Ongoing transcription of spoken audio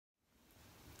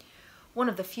One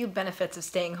of the few benefits of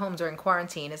staying home during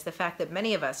quarantine is the fact that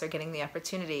many of us are getting the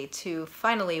opportunity to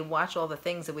finally watch all the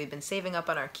things that we've been saving up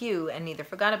on our queue and either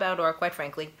forgot about or, quite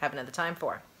frankly, haven't had the time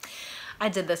for. I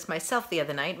did this myself the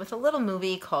other night with a little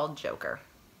movie called Joker.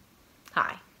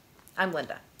 Hi, I'm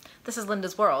Linda. This is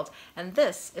Linda's World, and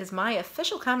this is my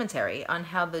official commentary on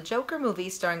how the Joker movie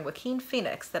starring Joaquin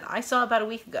Phoenix that I saw about a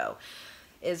week ago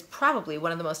is probably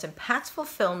one of the most impactful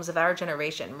films of our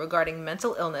generation regarding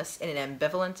mental illness in an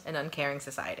ambivalent and uncaring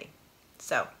society.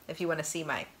 So, if you want to see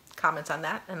my comments on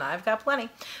that, and I've got plenty,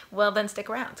 well then stick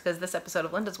around, because this episode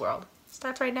of Linda's World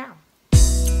starts right now.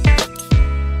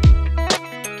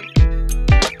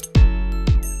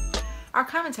 Our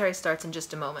commentary starts in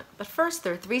just a moment, but first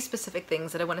there are 3 specific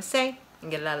things that I want to say and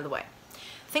get it out of the way.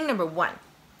 Thing number 1.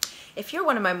 If you're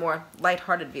one of my more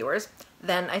lighthearted viewers,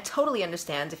 then I totally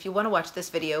understand if you want to watch this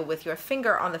video with your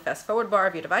finger on the fast forward bar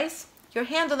of your device, your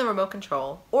hand on the remote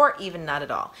control, or even not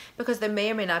at all, because there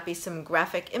may or may not be some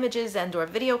graphic images and or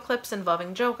video clips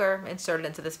involving Joker inserted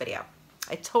into this video.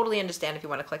 I totally understand if you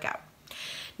want to click out.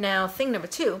 Now, thing number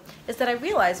 2 is that I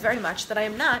realize very much that I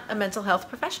am not a mental health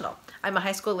professional. I'm a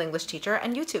high school English teacher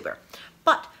and YouTuber.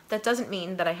 But that doesn't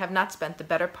mean that I have not spent the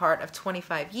better part of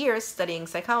 25 years studying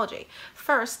psychology.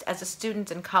 First, as a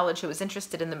student in college who was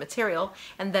interested in the material,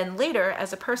 and then later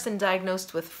as a person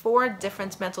diagnosed with 4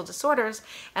 different mental disorders,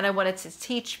 and I wanted to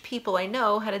teach people I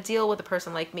know how to deal with a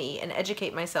person like me and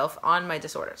educate myself on my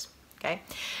disorders. Okay.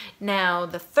 Now,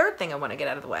 the third thing I want to get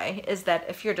out of the way is that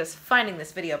if you're just finding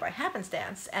this video by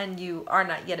happenstance and you are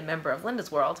not yet a member of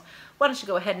Linda's World, why don't you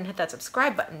go ahead and hit that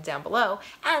subscribe button down below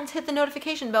and hit the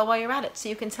notification bell while you're at it so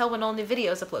you can tell when all new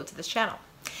videos upload to this channel.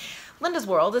 Linda's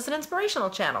World is an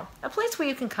inspirational channel, a place where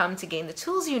you can come to gain the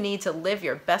tools you need to live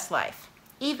your best life,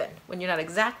 even when you're not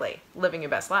exactly living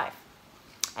your best life.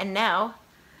 And now,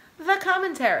 the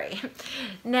commentary.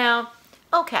 Now,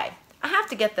 okay, I have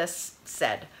to get this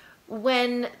said.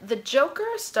 When The Joker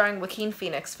starring Joaquin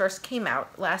Phoenix first came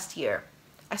out last year,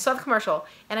 I saw the commercial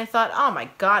and I thought, oh my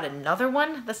god, another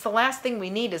one? That's the last thing we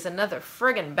need is another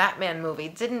friggin' Batman movie.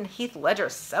 Didn't Heath Ledger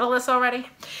settle this already?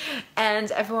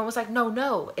 And everyone was like,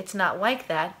 no, it's not like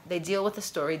that. They deal with the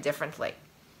story differently.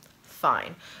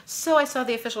 Fine. So I saw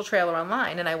the official trailer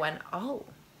online and I went, oh,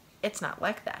 it's not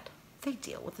like that. They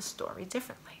deal with the story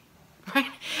differently.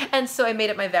 Right? And so I made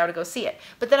it my vow to go see it.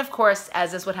 But then, of course,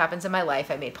 as is what happens in my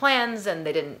life, I made plans and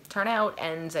they didn't turn out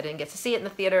and I didn't get to see it in the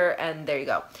theater and there you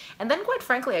go. And then, quite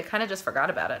frankly, I kind of just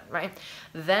forgot about it, right?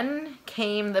 Then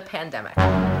came the pandemic.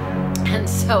 And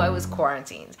so I was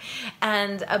quarantined.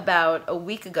 And about a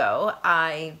week ago,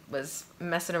 I was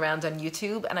messing around on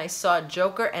YouTube and I saw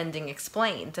Joker ending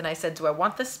explained. And I said, do I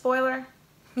want this spoiler?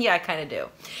 Yeah, I kind of do.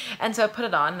 And so I put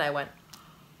it on and I went,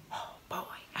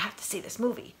 I have to see this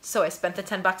movie. So I spent the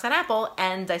 $10 on Apple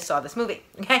and I saw this movie,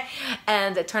 okay?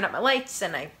 And I turned up my lights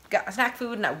and I got my snack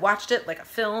food and I watched it like a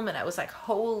film and I was like,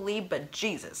 holy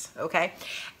bejesus, okay?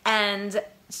 And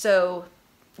so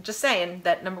just saying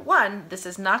that number 1, this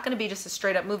is not going to be just a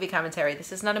straight up movie commentary.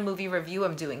 This is not a movie review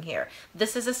I'm doing here.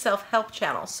 This is a self-help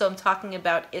channel. So I'm talking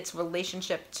about its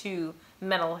relationship to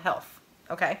mental health.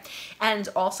 Okay, and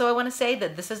also I want to say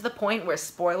that this is the point where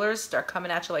spoilers start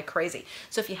coming at you like crazy.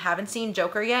 So if you haven't seen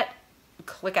Joker yet,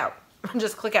 click out.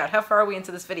 Just click out. How far are we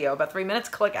into this video? About 3 minutes?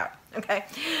 Click out. Okay.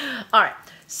 All right.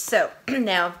 So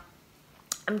now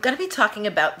I'm going to be talking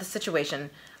about the situation,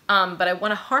 but I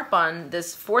want to harp on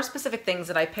this 4 specific things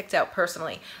that I picked out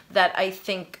personally that I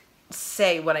think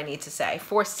say what I need to say.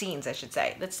 4 scenes, I should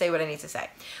say, that say what I need to say.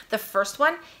 The first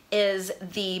one is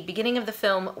the beginning of the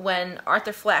film when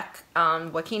Arthur Fleck,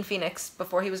 Joaquin Phoenix,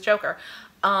 before he was Joker,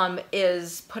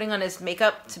 is putting on his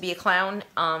makeup to be a clown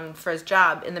for his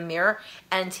job in the mirror,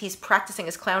 and he's practicing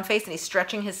his clown face and he's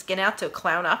stretching his skin out to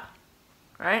clown up,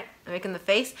 right? Making the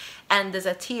face, and there's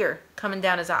a tear coming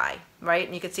down his eye, right?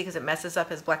 And you can see because it messes up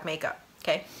his black makeup.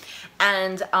 Okay,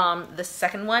 and the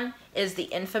second one is the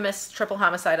infamous triple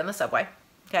homicide on the subway.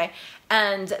 Okay,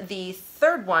 and the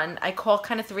third one I call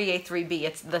kind of 3A, 3B.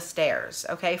 It's the stairs.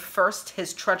 Okay, first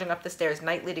his trudging up the stairs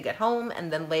nightly to get home,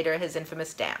 and then later his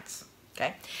infamous dance.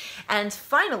 Okay, and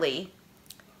finally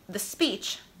the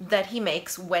speech that he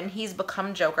makes when he's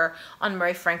become Joker on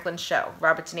Murray Franklin's show,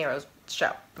 Robert De Niro's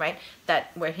show, right?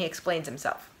 Where he explains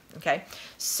himself. Okay,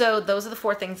 so those are the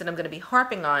 4 things that I'm going to be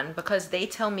harping on because they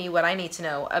tell me what I need to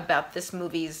know about this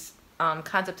movie's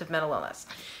concept of mental illness.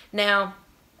 Now,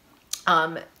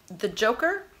 the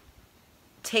Joker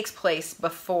takes place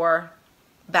before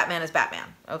Batman is Batman,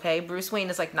 okay? Bruce Wayne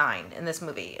is like 9 in this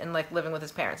movie and like living with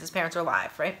his parents. His parents are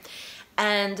alive, right?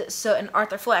 And so, and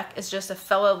Arthur Fleck is just a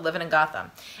fellow living in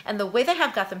Gotham. And the way they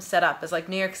have Gotham set up is like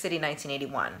New York City,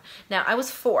 1981. Now, I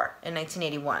was 4 in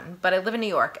 1981, but I live in New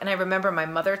York, and I remember my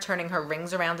mother turning her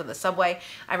rings around in the subway.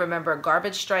 I remember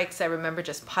garbage strikes. I remember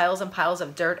just piles and piles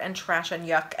of dirt and trash and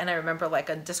yuck. And I remember like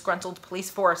a disgruntled police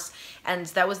force. And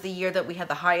that was the year that we had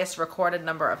the highest recorded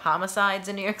number of homicides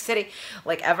in New York City,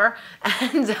 like ever.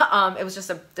 And it was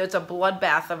just it's a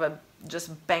bloodbath of a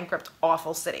just bankrupt,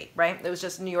 awful city, right? It was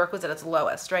just, New York was at its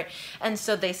lowest, right? And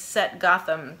so they set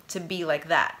Gotham to be like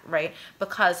that, right?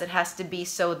 Because it has to be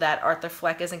so that Arthur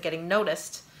Fleck isn't getting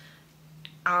noticed,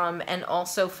 and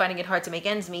also finding it hard to make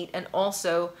ends meet, and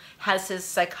also has his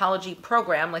psychology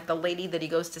program, like the lady that he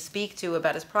goes to speak to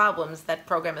about his problems, that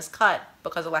program is cut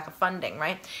because of lack of funding,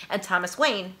 right? And Thomas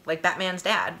Wayne, like Batman's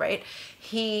dad, right?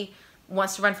 He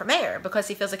wants to run for mayor because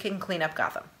he feels like he can clean up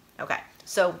Gotham. Okay,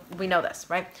 so we know this,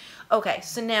 right? Okay,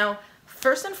 so now,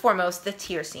 first and foremost, the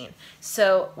tear scene.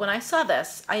 So when I saw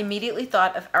this, I immediately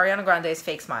thought of Ariana Grande's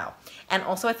fake smile. And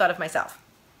also I thought of myself.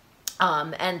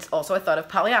 And also I thought of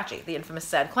Pagliacci, the infamous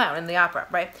sad clown in the opera,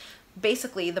 right?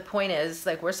 Basically, the point is,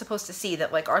 like, we're supposed to see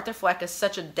that, like, Arthur Fleck is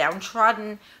such a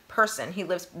downtrodden person. He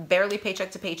lives barely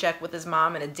paycheck to paycheck with his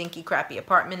mom in a dinky, crappy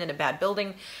apartment in a bad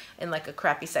building in, like, a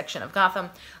crappy section of Gotham.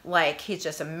 Like, he's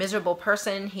just a miserable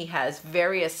person. He has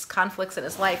various conflicts in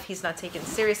his life. He's not taken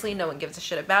seriously. No one gives a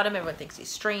shit about him. Everyone thinks he's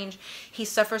strange. He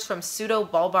suffers from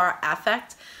pseudo-bulbar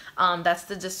affect. That's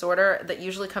the disorder that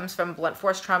usually comes from blunt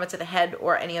force trauma to the head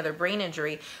or any other brain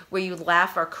injury, where you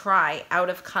laugh or cry out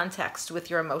of context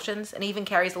with your emotions, and even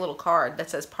carries a little card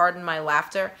that says, "Pardon my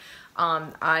laughter.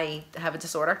 I have a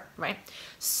disorder," right?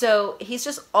 So he's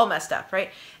just all messed up,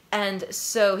 right? And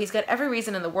so he's got every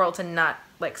reason in the world to not,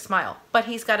 like, smile. But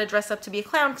he's got to dress up to be a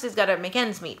clown because he's got to make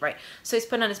ends meet, right? So he's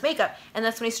putting on his makeup, and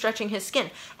that's when he's stretching his skin.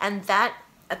 And that,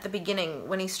 at the beginning,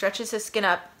 when he stretches his skin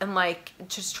up and, like,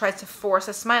 just tries to force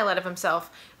a smile out of himself,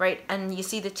 right? And you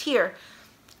see the tear,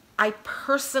 I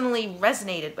personally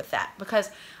resonated with that, because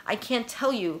I can't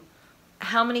tell you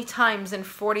how many times in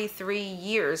 43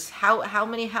 years,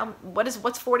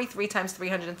 what's 43 times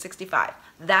 365?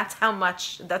 That's how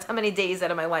many days out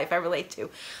of my life I relate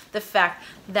to the fact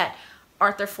that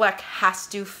Arthur Fleck has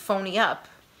to phony up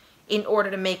in order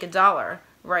to make $1,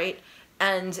 right?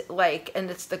 And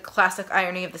it's the classic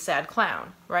irony of the sad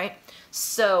clown, right?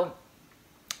 So,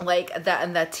 like, that,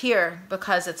 and that tear,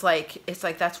 because it's like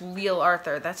that's real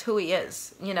Arthur. That's who he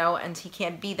is, you know, and he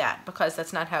can't be that, because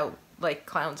that's not how, like,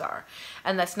 clowns are.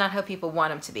 And that's not how people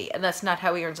want him to be. And that's not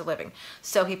how he earns a living.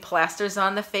 So he plasters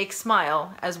on the fake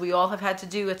smile, as we all have had to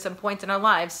do at some point in our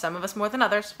lives, some of us more than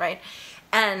others, right?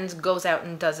 And goes out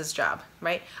and does his job,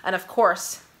 right? And of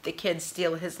course, the kids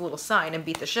steal his little sign and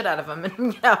beat the shit out of him.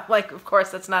 And, you know, like, of course,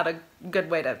 that's not a good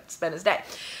way to spend his day.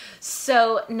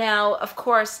 So now, of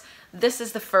course, this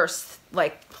is the first,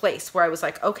 like, place where I was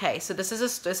like, okay, so this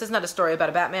is not a story about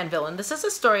a Batman villain. This is a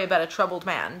story about a troubled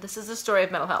man. This is a story of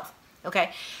mental health.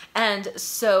 Okay, and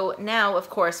so now, of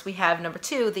course, we have number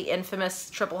 2, the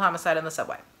infamous triple homicide on the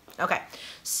subway. Okay,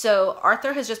 so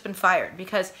Arthur has just been fired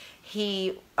because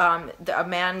a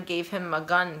man gave him a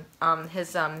gun,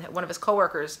 one of his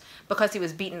coworkers, because he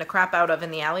was beaten the crap out of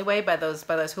in the alleyway by those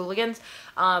hooligans.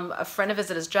 A friend of his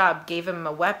at his job gave him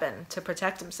a weapon to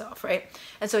protect himself, right?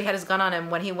 And so he had his gun on him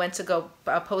when he went to go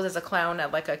pose as a clown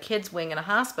at, like, a kid's wing in a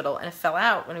hospital, and it fell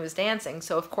out when he was dancing.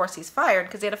 So of course he's fired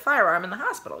because he had a firearm in the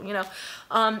hospital, you know.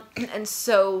 And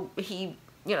so he,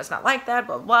 you know, it's not like that,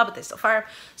 blah, blah, blah, but they still fire him.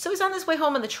 So he's on his way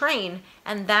home on the train,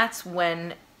 and that's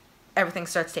when everything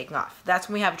starts taking off. That's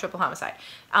when we have a triple homicide.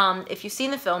 If you've seen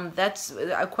the film, that's,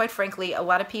 quite frankly, a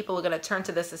lot of people are going to turn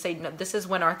to this and say, no, this is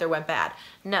when Arthur went bad.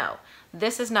 No,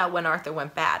 this is not when Arthur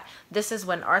went bad. This is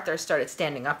when Arthur started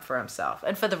standing up for himself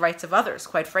and for the rights of others,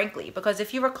 quite frankly. Because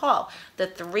if you recall, the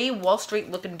 3 Wall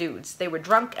Street-looking dudes, they were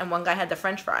drunk, and one guy had the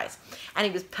French fries, and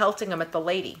he was pelting them at the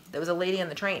lady. There was a lady on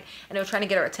the train, and they were trying to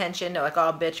get her attention. They're like,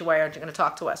 "Oh, bitch, why aren't you going to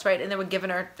talk to us?" Right? And they were giving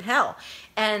her hell.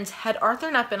 And had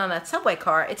Arthur not been on that subway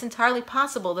car, it's entirely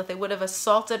possible that they would have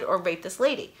assaulted or raped this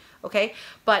lady. Okay?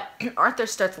 But Arthur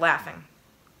starts laughing.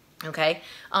 Okay,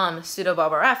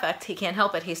 pseudo-bulbar affect, he can't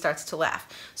help it, he starts to laugh.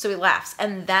 So he laughs,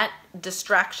 and that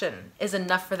distraction is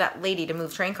enough for that lady to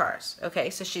move train cars, okay,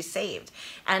 so she's saved.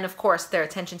 And of course, their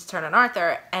attentions turn on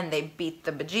Arthur, and they beat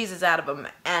the bejesus out of him,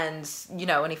 and, you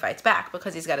know, and he fights back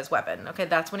because he's got his weapon, okay,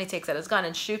 that's when he takes out his gun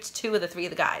and shoots 2 of the 3 of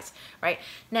the guys, right?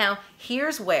 Now,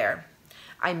 here's where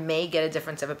I may get a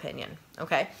difference of opinion,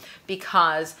 okay?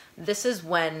 Because this is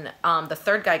when the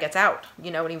 3rd guy gets out,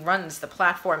 you know, and he runs the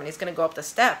platform, and he's going to go up the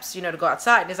steps, you know, to go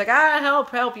outside. And he's like,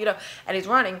 help, you know, and he's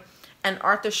running. And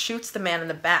Arthur shoots the man in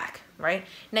the back, right?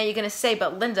 Now you're going to say,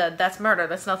 but Linda, that's murder.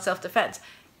 That's not self-defense.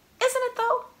 Isn't it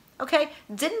though? Okay,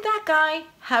 didn't that guy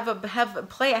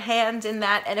play a hand in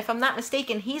that? And if I'm not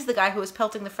mistaken, he's the guy who was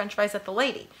pelting the french fries at the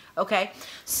lady, okay?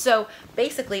 So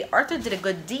basically, Arthur did a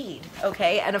good deed,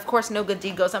 okay? And of course, no good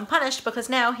deed goes unpunished, because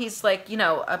now he's like, you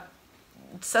know, a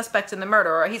suspect in the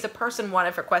murder, or he's a person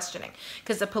wanted for questioning,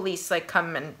 because the police like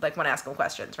come and like want to ask him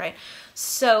questions, right?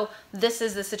 So this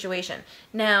is the situation.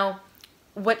 Now,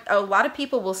 what a lot of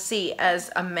people will see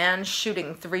as a man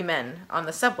shooting 3 men on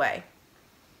the subway,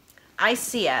 I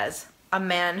see as a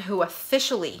man who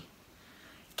officially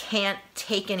can't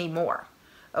take any more,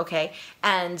 okay?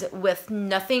 And with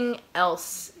nothing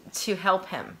else to help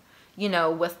him, you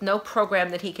know, with no program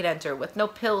that he can enter, with no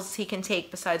pills he can take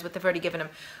besides what they've already given him,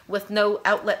 with no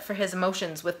outlet for his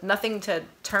emotions, with nothing to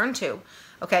turn to,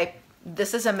 okay?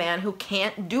 This is a man who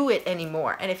can't do it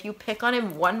anymore. And if you pick on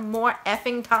him one more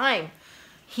effing time,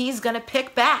 he's gonna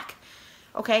pick back,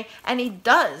 okay? And he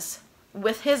does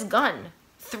with his gun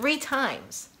 3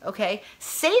 times, okay?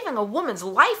 Saving a woman's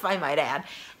life, I might add.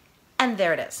 And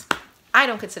there it is. I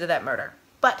don't consider that murder,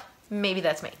 but maybe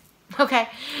that's me, okay?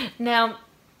 Now,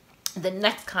 the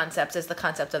next concept is the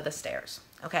concept of the stairs,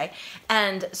 okay?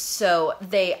 And so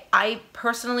I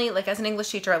personally, like as an English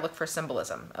teacher, I look for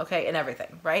symbolism, okay, in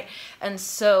everything, right? And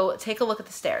so take a look at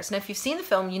the stairs. Now, if you've seen the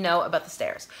film, you know about the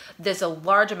stairs. There's a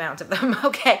large amount of them,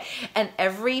 okay? And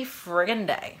every friggin'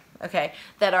 day, okay,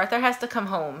 that Arthur has to come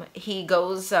home, he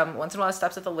goes, once in a while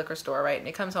stops at the liquor store, right? And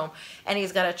he comes home and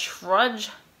he's got to trudge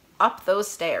up those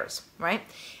stairs, right?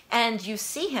 And you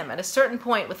see him at a certain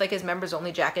point with like his members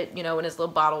only jacket, you know, and his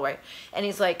little bottle, right? And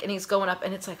he's like, and he's going up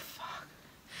and it's like, fuck,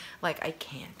 like I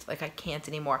can't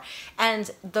anymore. And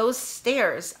those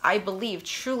stairs, I believe,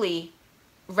 truly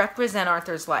represent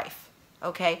Arthur's life,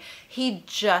 okay? He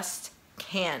just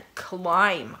can't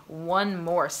climb one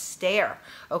more stair,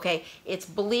 okay? It's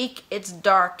bleak, it's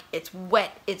dark, it's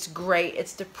wet, it's gray,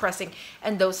 it's depressing,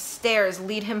 and those stairs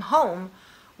lead him home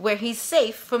where he's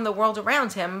safe from the world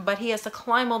around him, but he has to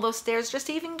climb all those stairs just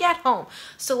to even get home.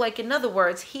 So like, in other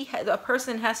words, a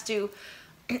person has to,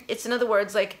 it's in other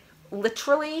words, like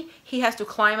literally, he has to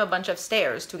climb a bunch of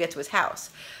stairs to get to his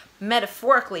house.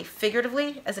 Metaphorically,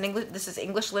 figuratively, as an English, this is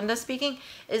English Linda speaking,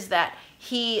 is that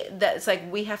it's like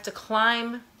we have to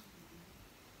climb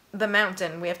the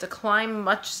mountain, we have to climb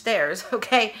much stairs,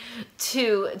 okay,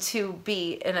 to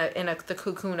be in the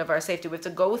cocoon of our safety. We have to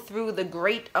go through the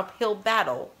great uphill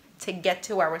battle to get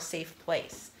to our safe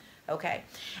place. Okay,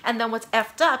 and then what's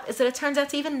effed up is that it turns out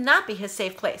to even not be his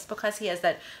safe place, because he has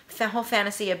that whole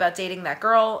fantasy about dating that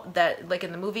girl that, like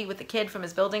in the movie with the kid from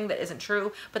his building, that isn't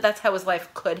true, but that's how his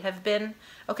life could have been.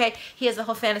 Okay, he has the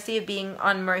whole fantasy of being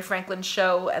on Murray Franklin's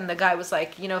show, and the guy was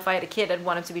like, you know, if I had a kid, I'd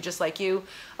want him to be just like you.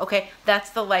 Okay, that's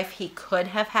the life he could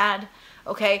have had.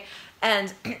 Okay,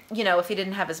 and you know, if he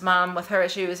didn't have his mom with her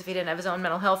issues, if he didn't have his own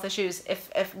mental health issues,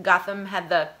 if Gotham had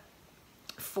the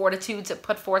fortitude to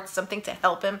put forth something to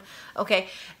help him, okay?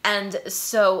 And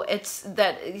so it's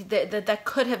that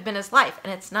could have been his life,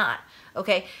 and it's not,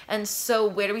 okay? And so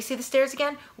where do we see the stairs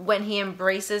again? When he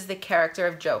embraces the character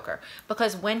of Joker.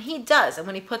 Because when he does, and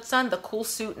when he puts on the cool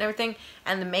suit and everything,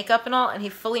 and the makeup and all, and he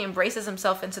fully embraces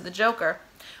himself into the Joker,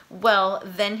 well,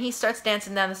 then he starts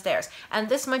dancing down the stairs. And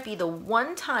this might be the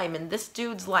one time in this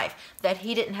dude's life that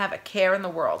he didn't have a care in the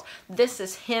world. This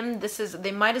is him.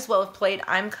 They might as well have played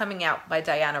I'm Coming Out by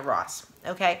Diana Ross,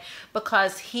 okay?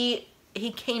 Because he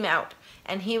came out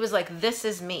and he was like, this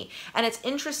is me. And it's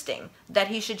interesting that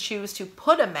he should choose to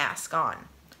put a mask on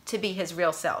to be his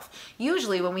real self.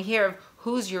 Usually when we hear of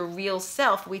who's your real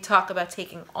self, we talk about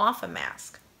taking off a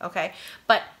mask, okay?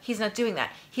 But he's not doing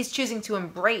that. He's choosing to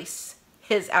embrace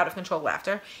his out-of-control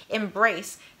laughter,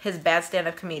 embrace his bad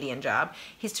stand-up comedian job.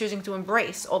 He's choosing to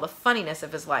embrace all the funniness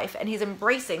of his life, and he's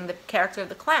embracing the character of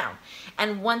the clown.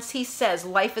 And once he says,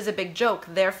 life is a big joke,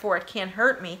 therefore it can't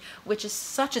hurt me, which is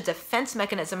such a defense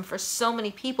mechanism for so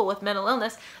many people with mental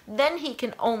illness, then he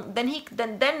can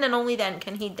then and only then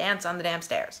can he dance on the damn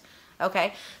stairs.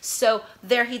 Okay? So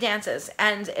there he dances,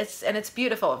 and it's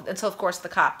beautiful until, of course, the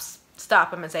cops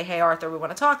stop him and say, hey, Arthur, we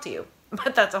want to talk to you.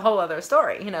 But that's a whole other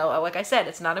story. You know, like I said,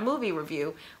 it's not a movie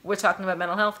review. We're talking about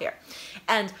mental health here.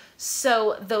 And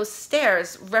so those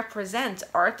stairs represent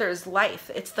Arthur's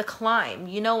life. It's the climb,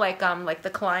 you know, like the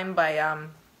climb by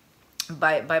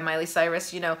Miley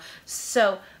Cyrus, you know.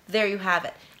 So there you have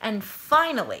it. And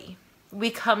finally,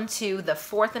 we come to the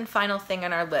fourth and final thing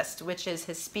on our list, which is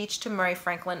his speech to Murray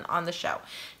Franklin on the show.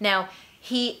 Now,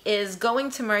 he is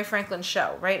going to Murray Franklin's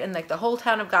show, right? And like the whole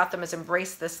town of Gotham has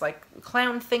embraced this like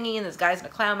clown thingy, and this guy's in a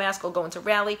clown mask will go into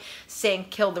rally saying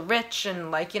kill the rich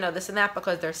and like, you know, this and that,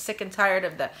 because they're sick and tired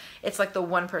of it's like the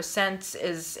 1%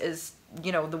 is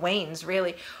you know, the Waynes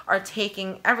really are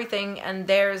taking everything, and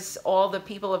there's all the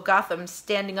people of Gotham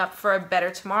standing up for a better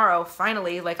tomorrow,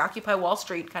 finally, like Occupy Wall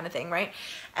Street kind of thing, right?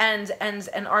 And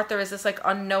Arthur is this like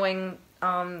unknowing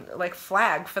like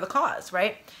flag for the cause,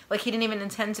 right? Like he didn't even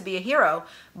intend to be a hero,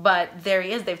 but there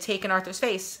he is. They've taken Arthur's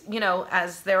face, you know,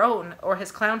 as their own, or his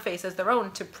clown face as their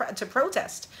own, to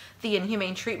protest the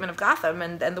inhumane treatment of Gotham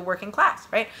and the working class,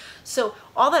 right? So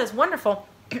all that is wonderful,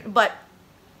 but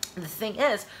the thing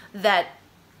is that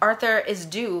Arthur is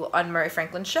due on Murray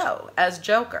Franklin's show as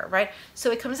Joker, right?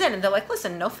 So he comes in and they're like,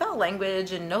 listen, no foul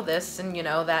language and no this and you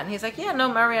know that. And he's like, yeah,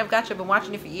 no, Murray, I've got you. I've been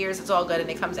watching you for years. It's all good. And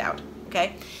he comes out,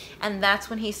 okay? And that's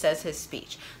when he says his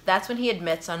speech. That's when he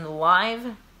admits on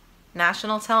live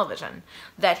national television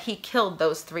that he killed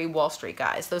those 3 Wall Street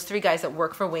guys, those 3 guys that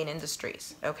work for Wayne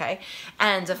Industries, okay?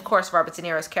 And of course, Robert De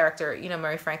Niro's character, you know,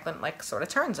 Murray Franklin, like sort of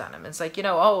turns on him. It's like, you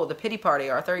know, oh, the pity party,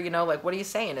 Arthur, you know, like, what are you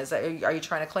saying? Is that, are you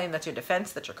trying to claim that's your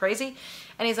defense, that you're crazy?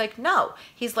 And he's like, no.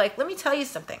 He's like, let me tell you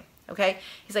something, okay?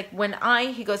 He's like,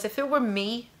 he goes, if it were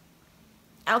me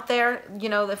out there, you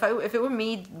know, if it were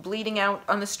me bleeding out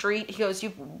on the street, he goes,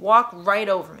 you walk right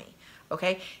over me.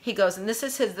 Okay, he goes, and this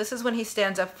is when he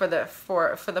stands up for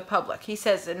the public. He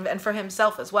says, and for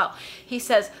himself as well. He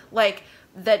says, like,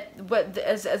 that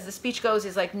as the speech goes,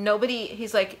 he's like, nobody's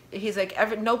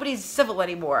civil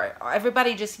anymore.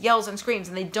 Everybody just yells and screams,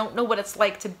 and they don't know what it's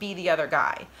like to be the other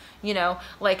guy. You know,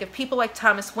 like if people like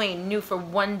Thomas Wayne knew for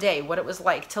one day what it was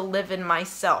like to live in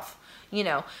myself. You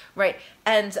know, right?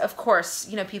 And of course,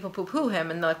 you know, people poo-poo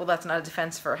him, and they're like, well, that's not a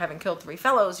defense for having killed 3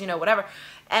 fellows, you know, whatever.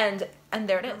 And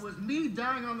there it is. If it was me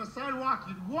dying on the sidewalk,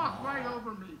 you'd walk right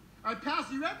over me. I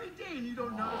pass you every day and you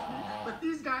don't notice me. But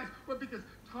these guys, what, because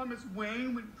Thomas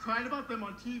Wayne cried about them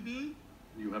on TV?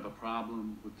 You have a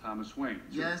problem with Thomas Wayne?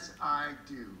 Yes, I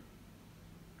do.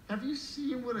 Have you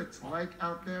seen what it's like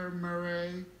out there,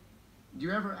 Murray? Do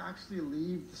you ever actually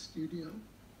leave the studio?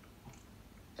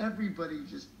 Everybody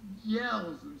just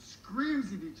yells and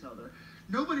screams at each other.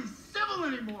 Nobody's civil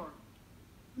anymore.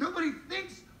 Nobody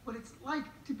thinks what it's like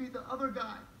to be the other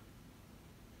guy.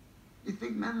 You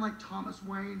think men like Thomas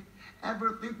Wayne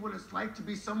ever think what it's like to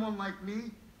be someone like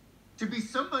me? To be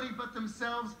somebody but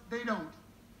themselves? They don't.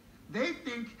 They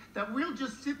think that we'll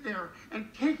just sit there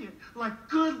and take it like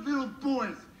good little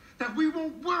boys. That we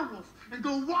won't werewolf and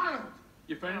go wild.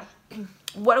 You finished?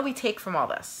 What do we take from all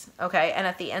this? Okay, and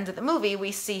at the end of the movie,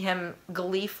 we see him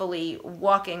gleefully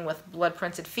walking with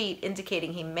blood-printed feet,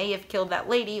 indicating he may have killed that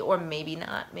lady, or maybe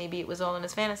not. Maybe it was all in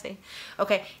his fantasy.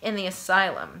 Okay, in the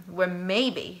asylum, where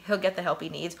maybe he'll get the help he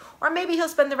needs, or maybe he'll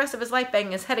spend the rest of his life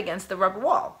banging his head against the rubber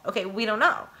wall. Okay, we don't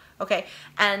know. Okay,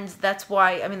 and that's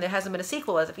why, I mean, there hasn't been a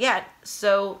sequel as of yet,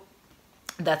 so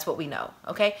that's what we know,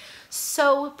 okay?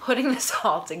 So, putting this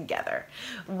all together,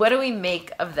 what do we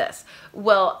make of this?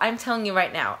 Well, I'm telling you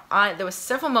right now, there were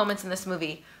several moments in this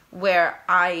movie where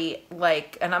I,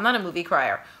 like, and I'm not a movie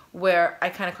crier, where I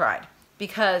kind of cried.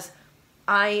 Because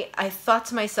I thought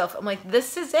to myself, I'm like,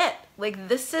 this is it. Like,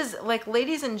 this is, like,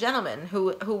 ladies and gentlemen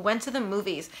who went to the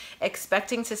movies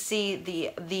expecting to see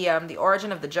the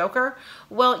origin of the Joker,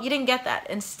 well, you didn't get that.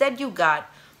 Instead, you got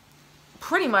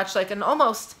pretty much like an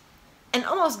almost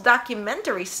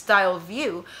documentary style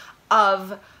view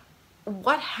of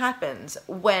what happens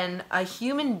when a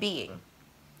human being,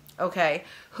 okay,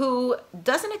 who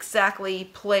doesn't exactly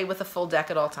play with a full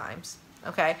deck at all times,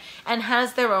 okay, and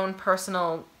has their own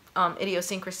personal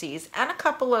idiosyncrasies and a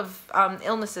couple of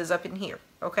illnesses up in here,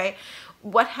 okay,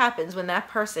 what happens when that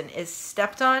person is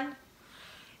stepped on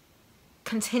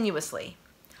continuously,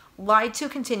 lied to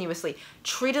continuously,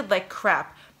 treated like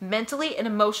crap, mentally and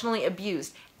emotionally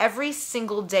abused every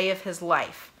single day of his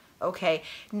life, okay?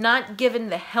 Not given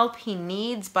the help he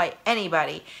needs by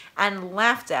anybody, and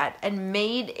laughed at and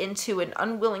made into an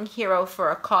unwilling hero for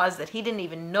a cause that he didn't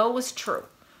even know was true,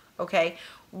 okay?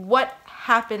 What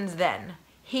happens then?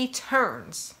 He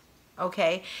turns,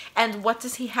 okay? And what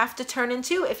does he have to turn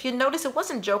into? If you notice, it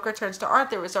wasn't Joker turns to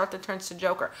Arthur, it was Arthur turns to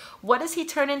Joker. What does he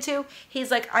turn into? He's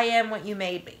like, I am what you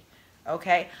made me.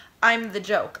 Okay, I'm the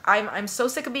joke. I'm so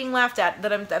sick of being laughed at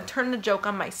that I'm turning the joke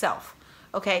on myself.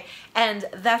 Okay, and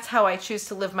that's how I choose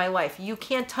to live my life. You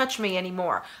can't touch me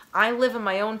anymore. I live in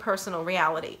my own personal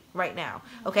reality right now.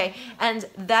 Okay, and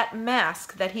that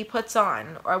mask that he puts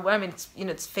on, or I mean, it's, you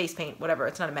know, it's face paint, whatever.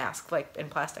 It's not a mask like in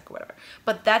plastic or whatever.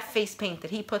 But that face paint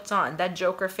that he puts on, that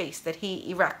Joker face that he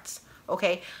erects.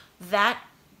 Okay, that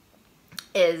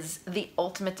is the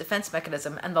ultimate defense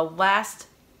mechanism and the last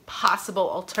possible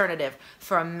alternative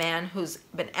for a man who's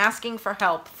been asking for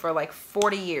help for like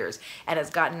 40 years and has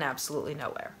gotten absolutely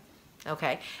nowhere.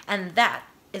 Okay? And that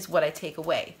is what I take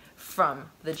away from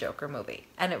the Joker movie.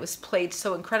 And it was played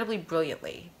so incredibly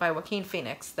brilliantly by Joaquin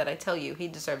Phoenix that I tell you, he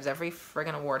deserves every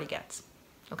friggin' award he gets.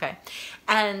 Okay?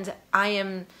 And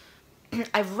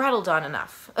I've rattled on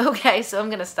enough. Okay, so I'm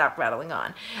gonna stop rattling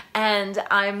on, and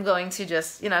I'm going to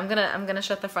just, I'm gonna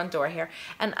shut the front door here,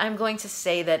 and I'm going to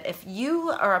say that if you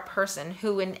are a person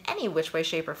who, in any which way,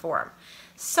 shape, or form,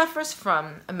 suffers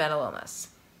from a mental illness,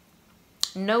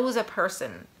 knows a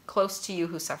person close to you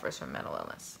who suffers from mental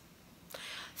illness,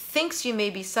 thinks you may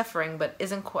be suffering but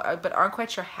aren't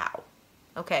quite sure how.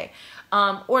 Okay,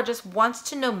 or just wants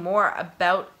to know more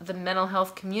about the mental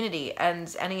health community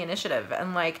and any initiative,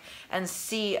 and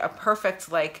see a perfect,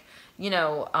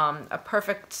 a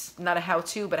perfect, not a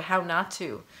how-to, but a how not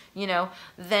to,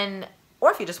 then,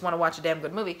 or if you just want to watch a damn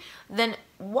good movie, then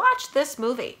watch this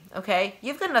movie, okay?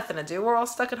 You've got nothing to do. We're all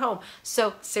stuck at home.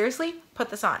 So seriously, put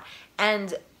this on,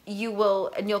 and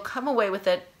you'll come away with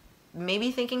it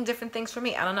maybe thinking different things from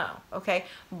me. I don't know, okay?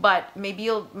 But maybe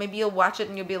you'll watch it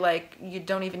and you'll be like, you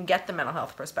don't even get the mental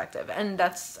health perspective. And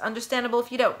that's understandable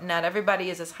if you don't. Not everybody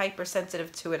is as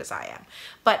hypersensitive to it as I am.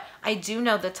 But I do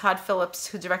know that Todd Phillips,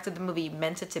 who directed the movie,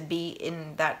 meant it to be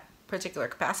in that particular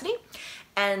capacity.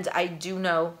 And I do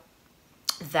know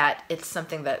that it's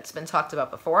something that's been talked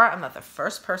about before. I'm not the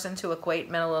first person to equate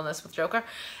mental illness with Joker.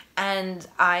 And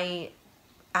I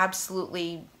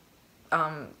absolutely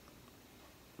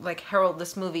herald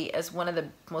this movie as one of the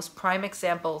most prime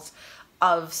examples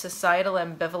of societal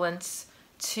ambivalence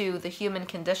to the human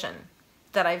condition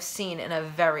that I've seen in a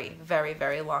very, very,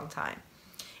 very long time.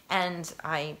 And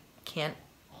I can't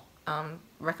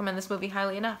recommend this movie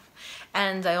highly enough.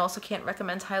 And I also can't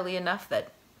recommend highly enough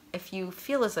that if you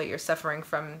feel as though you're suffering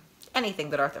from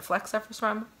anything that Arthur Fleck suffers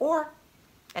from, or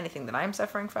anything that I'm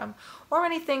suffering from, or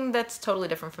anything that's totally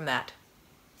different from that,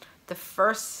 the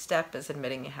first step is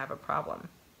admitting you have a problem.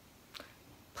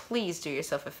 Please do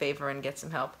yourself a favor and get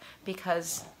some help,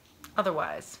 because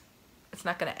otherwise it's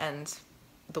not going to end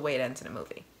the way it ends in a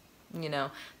movie.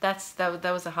 That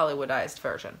was a Hollywoodized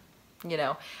version.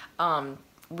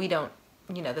 We don't,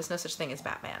 there's no such thing as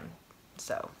Batman.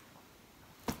 So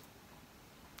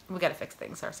we got to fix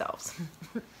things ourselves.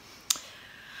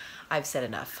 I've said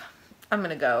enough. I'm going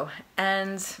to go,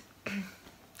 and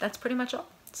that's pretty much all.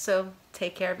 So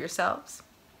take care of yourselves,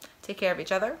 take care of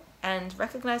each other, and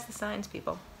recognize the signs,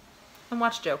 people. And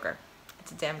watch Joker.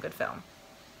 It's a damn good film.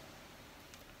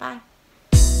 Bye.